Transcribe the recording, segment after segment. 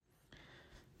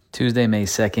Tuesday, May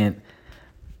 2nd.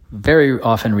 Very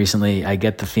often recently, I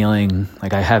get the feeling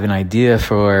like I have an idea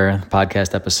for a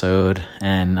podcast episode,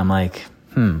 and I'm like,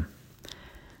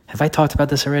 have I talked about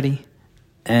this already?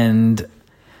 And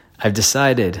I've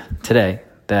decided today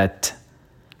that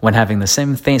when having the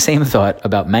same thought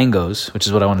about mangoes, which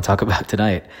is what I want to talk about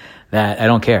tonight, that I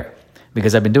don't care,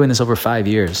 because I've been doing this over 5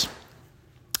 years.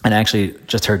 And I actually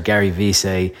just heard Gary Vee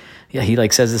say, yeah, he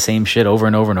says the same shit over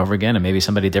and over and over again, and maybe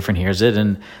somebody different hears it,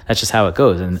 and that's just how it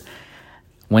goes. And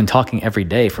when talking every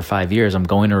day for 5 years, I'm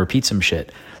going to repeat some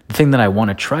shit. The thing that I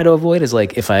want to try to avoid is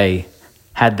if I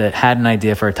had an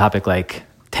idea for a topic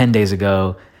 10 days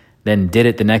ago, then did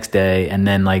it the next day, and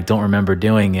then don't remember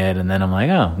doing it, and then I'm like,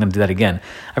 oh, I'm going to do that again.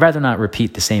 I'd rather not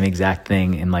repeat the same exact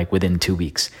thing in within 2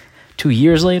 weeks. 2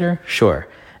 years later, sure.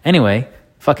 Anyway,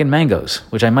 fucking mangoes,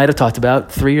 which I might have talked about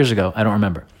 3 years ago. I don't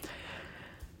remember.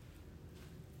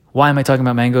 Why am I talking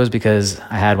about mangoes? Because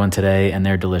I had one today and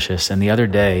they're delicious. And the other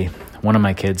day, one of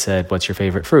my kids said, "What's your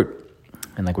favorite fruit?"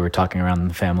 And we were talking around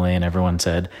the family and everyone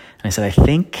said, and I said, I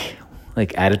think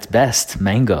at its best,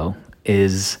 mango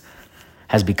has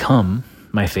become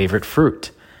my favorite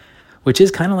fruit, which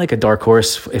is kind of like a dark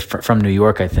horse from New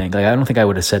York, I think. I don't think I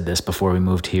would have said this before we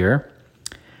moved here.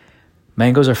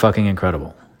 Mangoes are fucking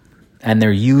incredible. And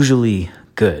they're usually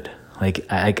good.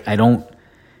 I don't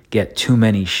get too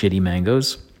many shitty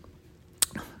mangoes.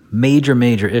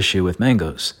 Major issue with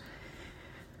mangoes.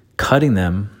 Cutting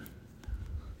them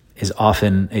is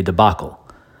often a debacle.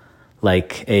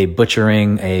 A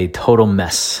butchering, a total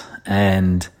mess.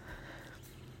 And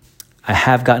I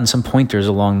have gotten some pointers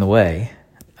along the way.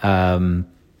 And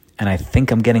I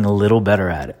think I'm getting a little better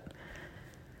at it.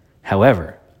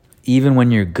 However, even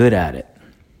when you're good at it,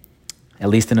 at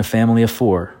least in a family of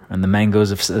 4, and the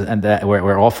mangoes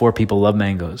where all 4 people love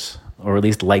mangoes, or at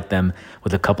least like them,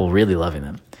 with a couple really loving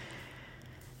them.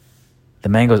 The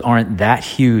mangoes aren't that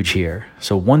huge here.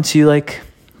 So once you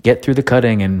get through the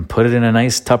cutting and put it in a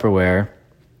nice Tupperware,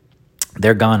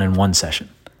 they're gone in one session.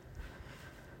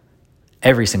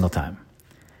 Every single time.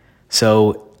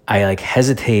 So I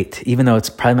hesitate, even though it's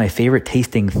probably my favorite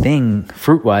tasting thing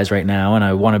fruit-wise right now, and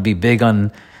I want to be big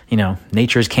on,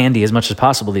 nature's candy as much as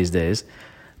possible these days,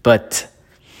 but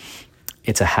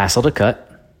it's a hassle to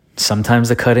cut. Sometimes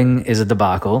the cutting is a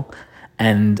debacle,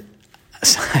 and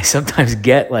I sometimes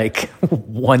get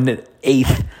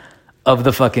 1/8 of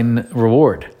the fucking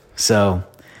reward. So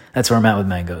that's where I'm at with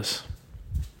mangoes.